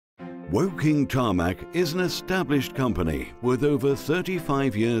Woking Tarmac is an established company with over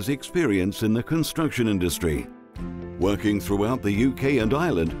 35 years' experience in the construction industry. Working throughout the UK and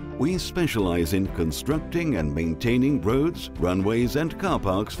Ireland, we specialise in constructing and maintaining roads, runways and car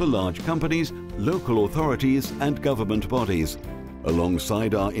parks for large companies, local authorities and government bodies.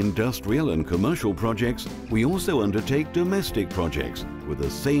 Alongside our industrial and commercial projects, we also undertake domestic projects with the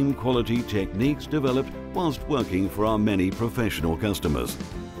same quality techniques developed whilst working for our many professional customers.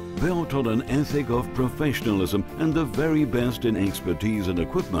 Built on an ethic of professionalism and the very best in expertise and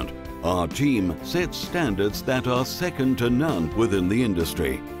equipment, our team sets standards that are second to none within the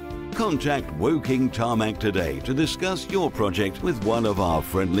industry. Contact Woking Tarmac today to discuss your project with one of our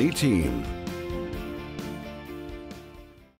friendly team.